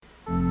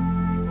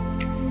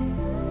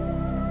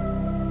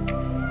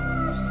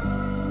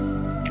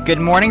Good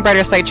morning,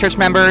 Brighter Side Church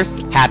members.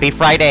 Happy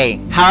Friday.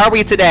 How are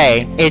we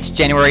today? It's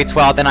January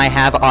 12th, and I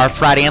have our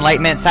Friday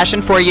Enlightenment session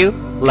for you.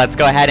 Let's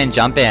go ahead and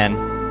jump in.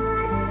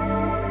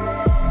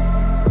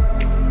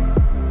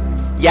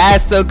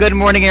 Yes, so good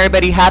morning,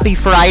 everybody. Happy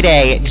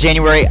Friday,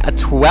 January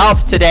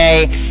 12th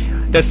today.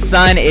 The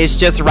sun is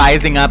just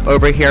rising up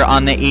over here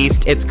on the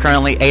east. It's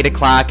currently 8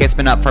 o'clock. It's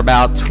been up for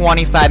about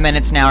 25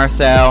 minutes now or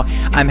so.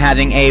 I'm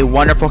having a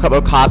wonderful cup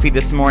of coffee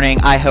this morning.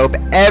 I hope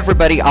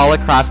everybody all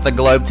across the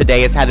globe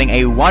today is having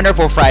a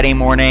wonderful Friday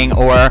morning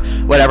or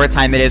whatever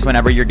time it is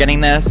whenever you're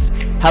getting this.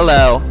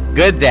 Hello,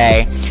 good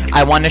day.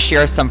 I want to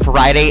share some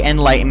Friday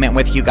enlightenment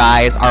with you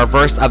guys, our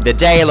verse of the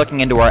day,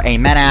 looking into our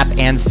Amen app,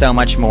 and so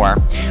much more.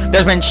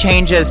 There's been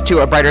changes to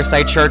a Brighter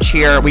Side Church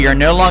here. We are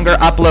no longer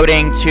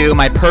uploading to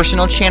my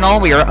personal channel.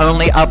 We are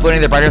only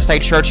uploading the Brighter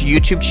Side Church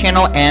YouTube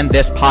channel and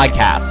this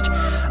podcast.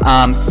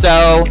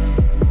 So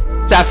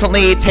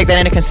definitely take that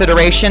into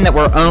consideration that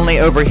we're only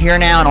over here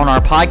now and on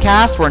our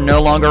podcast. We're no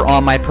longer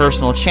on my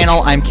personal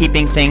channel. I'm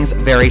keeping things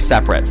very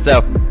separate.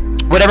 So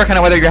whatever kind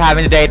of weather you're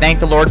having today, thank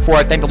the Lord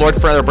for it. Thank the Lord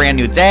for a brand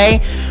new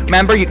day.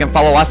 Remember, you can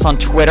follow us on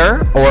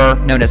Twitter, or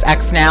known as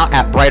X now,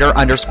 at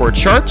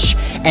brighter_church.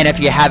 And if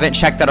you haven't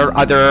checked out our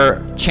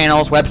other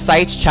channels,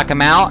 websites, check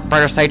them out.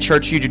 Brighter Side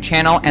Church YouTube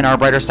channel and our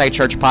Brighter Side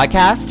Church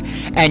podcast.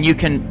 And you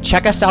can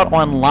check us out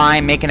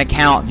online, make an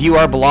account, view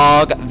our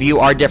blog, view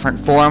our different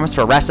forums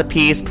for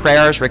recipes,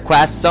 prayers,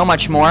 requests, so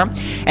much more.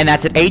 And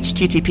that's at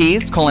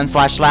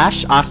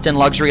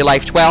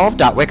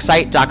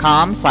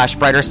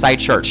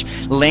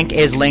https://austinluxurylife12.wixsite.com/brightersidechurch. Link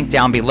is linked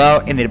down below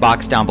in the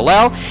box down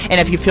below. And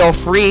if you feel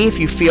free, if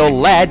you feel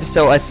led to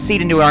sow a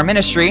seed into our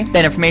ministry,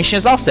 that information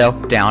is also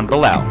down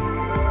below.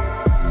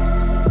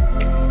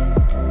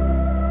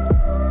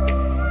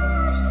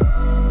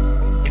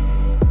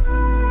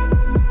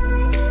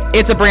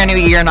 It's a brand new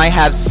year, and I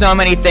have so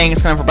many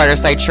things coming for Brighter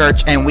Side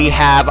Church, and we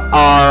have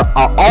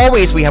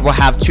we'll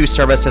have two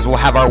services. We'll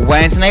have our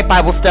Wednesday night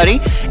Bible study,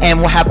 and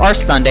we'll have our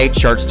Sunday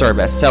church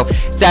service. So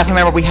definitely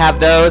remember, we have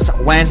those.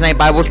 Wednesday night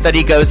Bible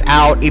study goes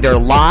out either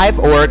live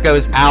or it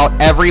goes out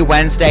every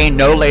Wednesday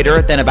no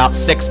later than about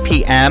 6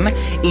 p.m.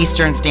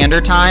 Eastern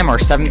Standard Time, or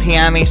 7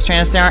 p.m.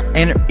 Eastern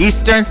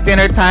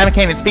Standard Time. I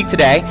can't even speak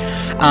today.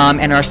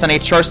 And our Sunday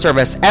church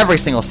service every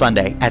single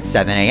Sunday at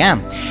 7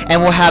 a.m.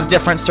 And we'll have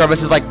different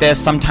services like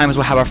this. Sometimes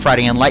we'll have a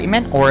Friday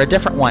Enlightenment or a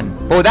different one.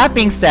 But with that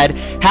being said,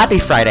 happy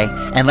Friday,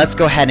 and let's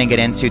go ahead and get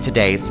into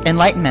today's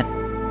Enlightenment.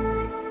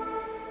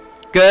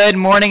 Good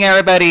morning,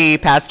 everybody.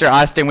 Pastor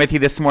Austin with you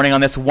this morning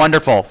on this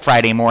wonderful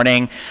Friday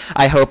morning.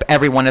 I hope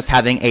everyone is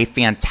having a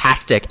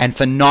fantastic and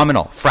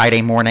phenomenal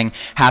Friday morning.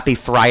 Happy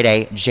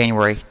Friday,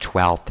 January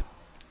 12th.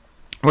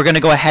 We're going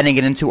to go ahead and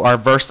get into our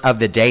verse of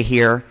the day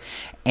here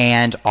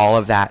and all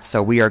of that.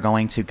 So we are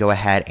going to go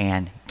ahead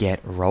and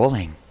get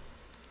rolling.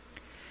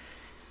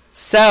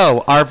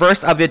 So, our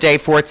verse of the day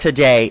for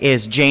today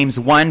is James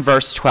 1,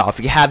 verse 12.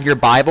 If you have your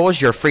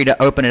Bibles, you're free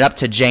to open it up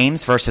to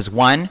James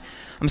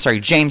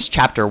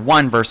chapter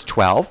 1, verse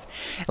 12.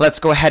 Let's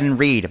go ahead and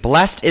read.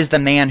 Blessed is the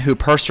man who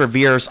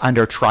perseveres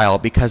under trial,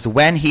 because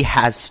when he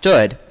has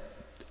stood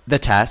the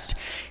test,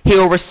 he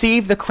will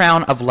receive the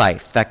crown of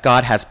life that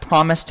God has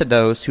promised to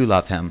those who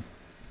love him.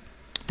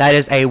 That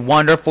is a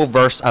wonderful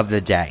verse of the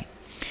day.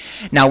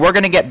 Now, we're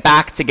going to get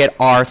back to get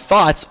our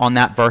thoughts on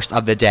that verse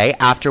of the day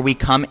after we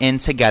come in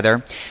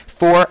together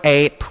for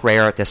a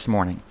prayer this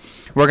morning.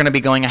 We're going to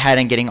be going ahead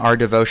and getting our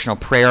devotional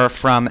prayer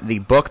from the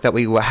book that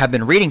we have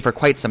been reading for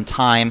quite some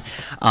time.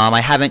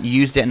 I haven't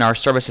used it in our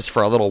services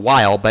for a little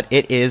while, but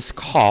it is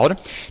called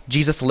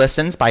Jesus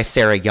Listens by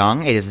Sarah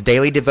Young. It is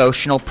daily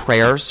devotional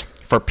prayers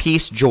for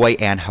peace, joy,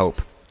 and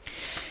hope.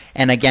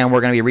 And again,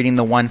 we're going to be reading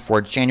the one for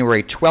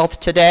January 12th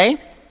today,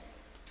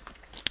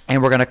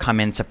 and we're going to come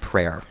into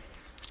prayer.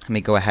 Let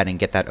me go ahead and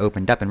get that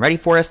opened up and ready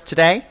for us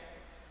today.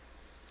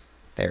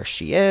 There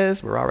she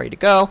is. We're all ready to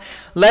go.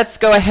 Let's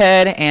go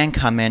ahead and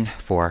come in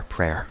for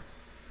prayer.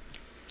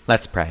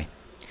 Let's pray.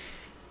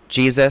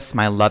 Jesus,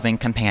 my loving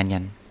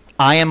companion,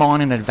 I am on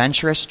an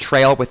adventurous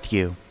trail with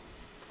you.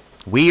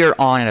 We are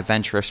on an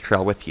adventurous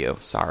trail with you.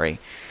 Sorry.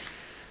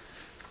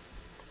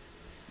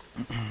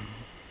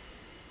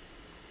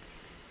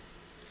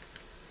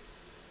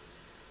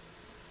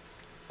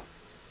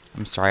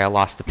 I'm sorry, I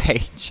lost the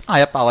page. I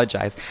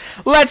apologize.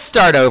 Let's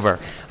start over.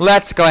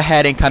 Let's go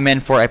ahead and come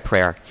in for a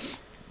prayer.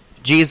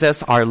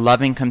 Jesus, our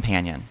loving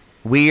companion,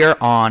 we are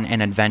on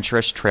an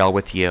adventurous trail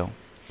with you.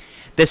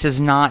 This is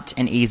not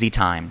an easy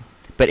time,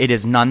 but it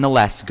is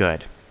nonetheless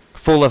good,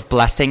 full of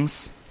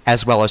blessings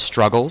as well as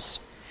struggles.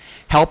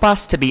 Help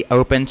us to be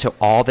open to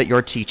all that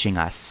you're teaching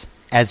us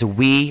as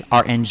we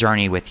are in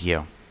journey with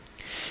you.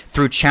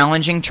 Through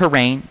challenging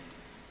terrain,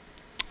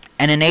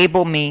 and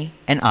enable me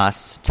and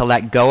us to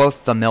let go of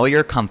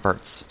familiar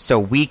comforts so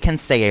we can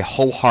say a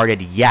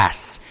wholehearted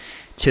yes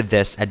to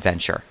this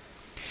adventure.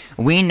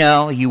 We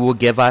know you will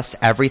give us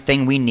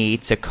everything we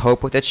need to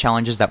cope with the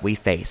challenges that we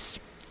face,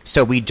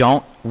 so we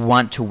don't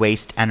want to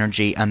waste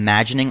energy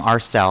imagining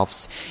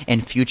ourselves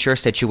in future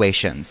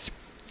situations,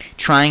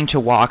 trying to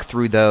walk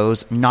through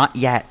those not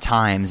yet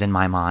times in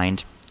our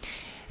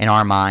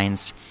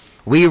minds.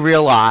 We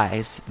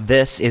realize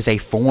this is a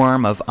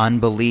form of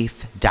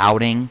unbelief,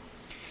 doubting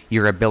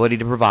your ability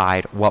to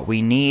provide what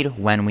we need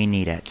when we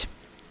need it.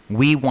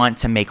 We want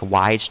to make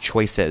wise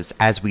choices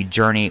as we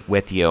journey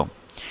with you.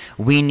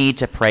 We need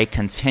to pray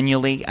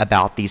continually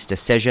about these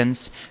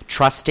decisions,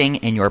 trusting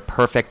in your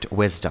perfect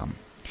wisdom.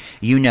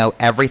 You know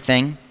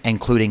everything,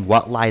 including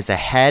what lies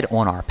ahead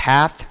on our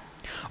path.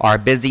 Our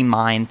busy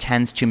mind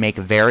tends to make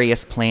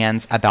various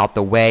plans about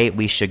the way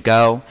we should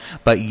go,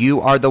 but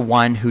you are the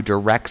one who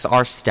directs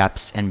our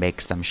steps and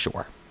makes them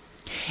sure.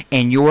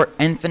 In your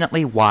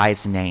infinitely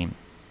wise name,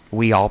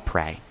 we all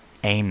pray.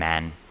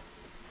 Amen.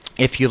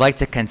 If you'd like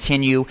to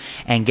continue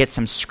and get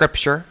some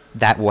scripture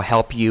that will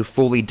help you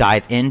fully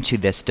dive into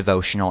this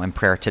devotional and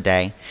prayer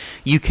today,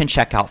 you can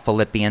check out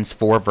Philippians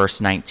 4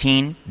 verse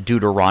 19,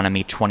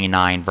 Deuteronomy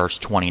 29 verse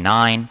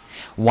 29,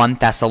 1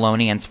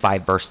 Thessalonians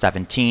 5 verse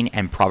 17,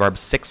 and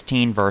Proverbs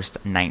 16 verse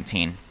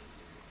 19.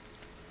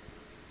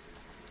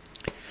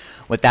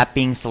 With that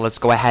being said, let's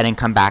go ahead and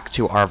come back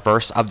to our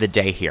verse of the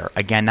day here.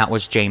 Again, that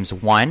was James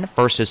 1,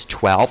 verses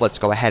 12. Let's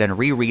go ahead and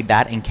reread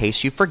that in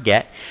case you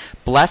forget.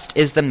 Blessed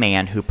is the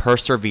man who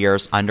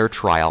perseveres under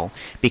trial,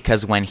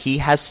 because when he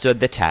has stood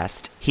the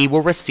test, he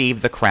will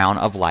receive the crown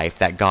of life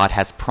that God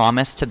has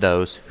promised to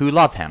those who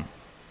love him.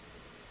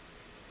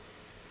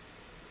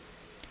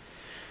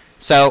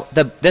 So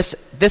this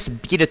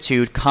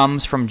beatitude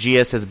comes from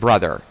Jesus'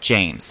 brother,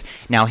 James.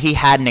 Now, he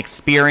had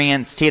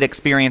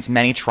experienced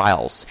many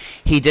trials.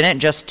 He didn't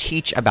just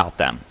teach about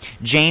them.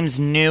 James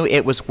knew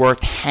it was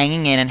worth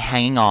hanging in and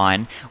hanging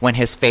on when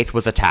his faith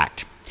was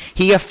attacked.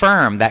 He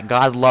affirmed that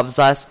God loves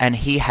us and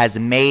he has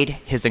made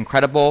his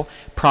incredible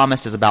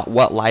promises about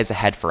what lies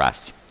ahead for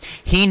us.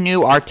 He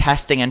knew our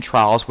testing and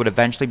trials would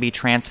eventually be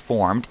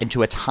transformed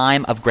into a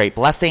time of great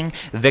blessing,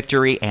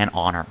 victory, and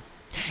honor.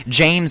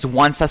 James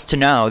wants us to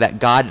know that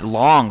God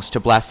longs to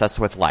bless us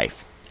with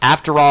life.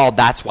 After all,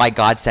 that's why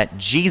God sent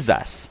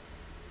Jesus.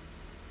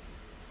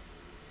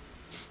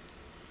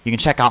 You can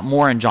check out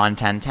more in John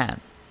 10:10.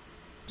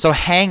 So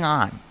hang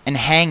on and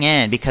hang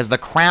in, because the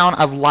crown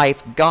of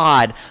life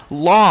God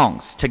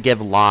longs to give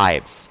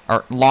lies.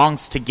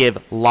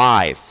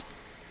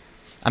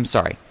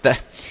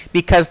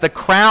 Because the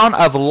crown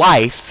of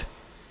life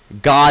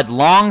God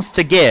longs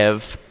to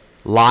give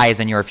lies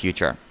in your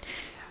future.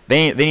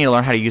 They need to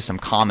learn how to use some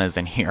commas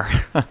in here.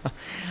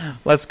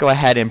 Let's go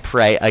ahead and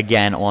pray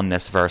again on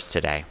this verse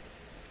today.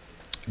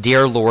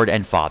 Dear Lord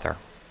and Father,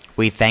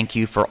 we thank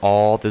you for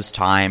all those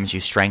times you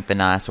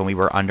strengthened us when we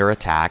were under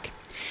attack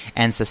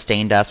and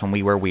sustained us when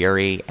we were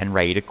weary and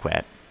ready to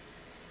quit.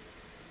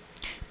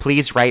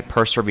 Please write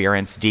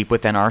perseverance deep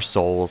within our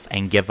souls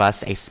and give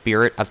us a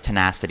spirit of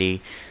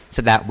tenacity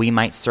so that we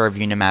might serve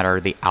you no matter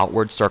the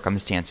outward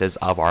circumstances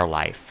of our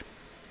life.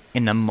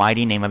 In the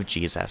mighty name of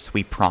Jesus,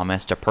 we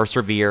promise to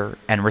persevere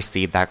and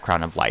receive that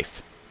crown of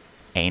life.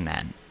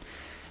 Amen.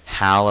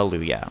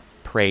 Hallelujah.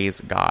 Praise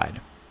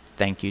God.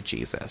 Thank you,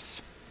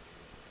 Jesus.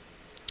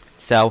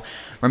 So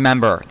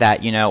remember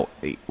that,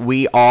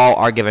 we all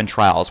are given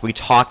trials. We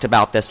talked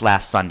about this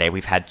last Sunday.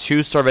 We've had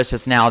 2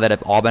 services now that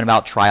have all been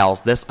about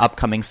trials. This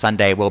upcoming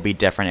Sunday will be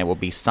different. It will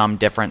be some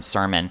different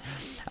sermon.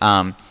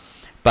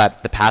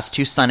 But the past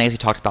 2 Sundays, we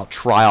talked about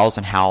trials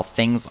and how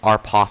things are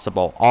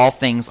possible. All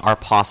things are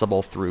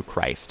possible through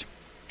Christ.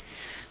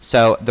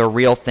 So the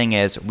real thing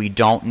is, we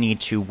don't need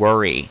to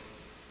worry.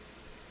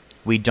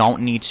 We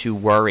don't need to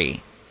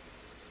worry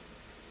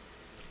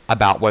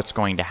about what's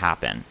going to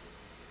happen.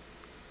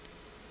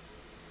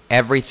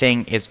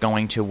 Everything is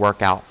going to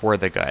work out for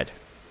the good.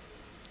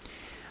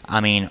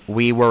 I mean,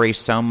 we worry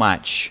so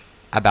much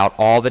about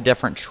all the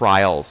different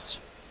trials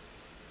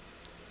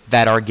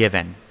that are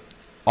given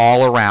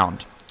all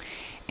around.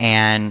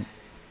 And,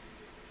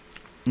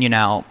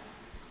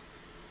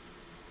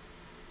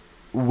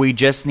 we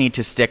just need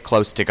to stick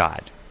close to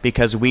God,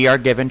 because we are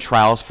given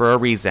trials for a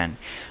reason.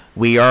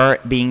 We are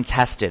being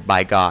tested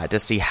by God to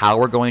see how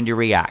we're going to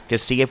react, to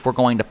see if we're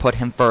going to put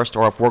him first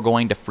or if we're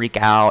going to freak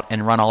out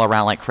and run all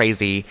around like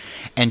crazy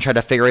and try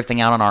to figure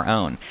everything out on our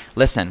own.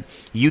 Listen,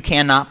 you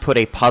cannot put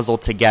a puzzle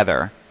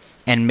together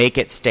and make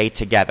it stay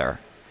together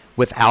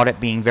without it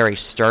being very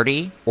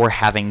sturdy or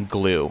having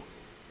glue.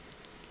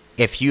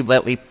 If you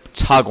lightly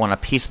tug on a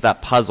piece of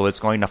that puzzle, it's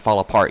going to fall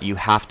apart. You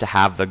have to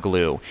have the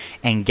glue.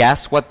 And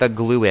guess what the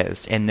glue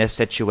is in this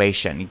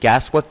situation?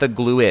 Guess what the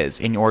glue is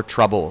in your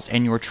troubles,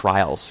 in your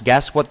trials?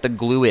 Guess what the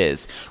glue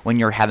is when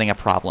you're having a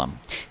problem?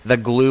 The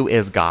glue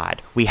is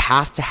God. We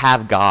have to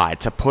have God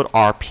to put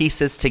our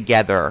pieces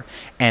together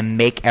and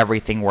make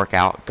everything work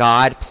out.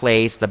 God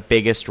plays the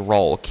biggest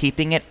role,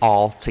 keeping it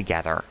all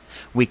together.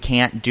 We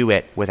can't do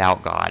it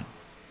without God.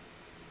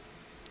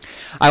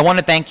 I want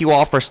to thank you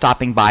all for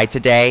stopping by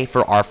today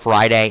for our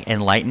Friday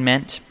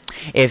Enlightenment.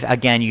 If,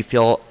 again, you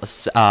feel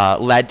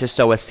led to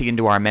sow a seed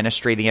into our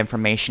ministry, the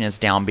information is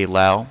down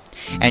below.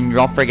 And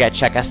don't forget,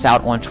 check us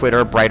out on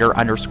Twitter,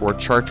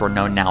 brighter_church, or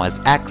known now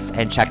as X,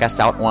 and check us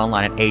out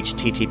online at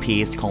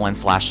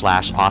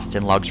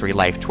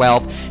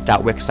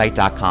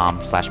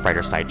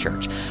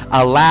https://austinluxurylife12.wixsite.com/brightersidechurch.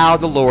 Allow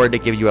the Lord to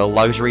give you a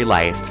luxury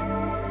life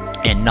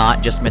and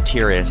not just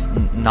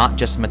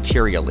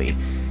materially,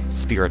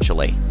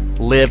 spiritually.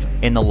 Live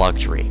in the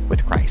luxury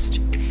with Christ.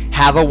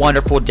 Have a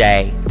wonderful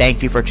day.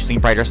 Thank you for choosing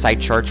Brighter Side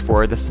Church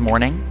for this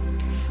morning.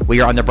 We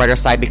are on the brighter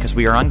side because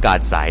we are on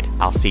God's side.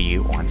 I'll see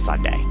you on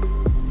Sunday.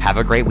 Have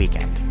a great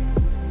weekend.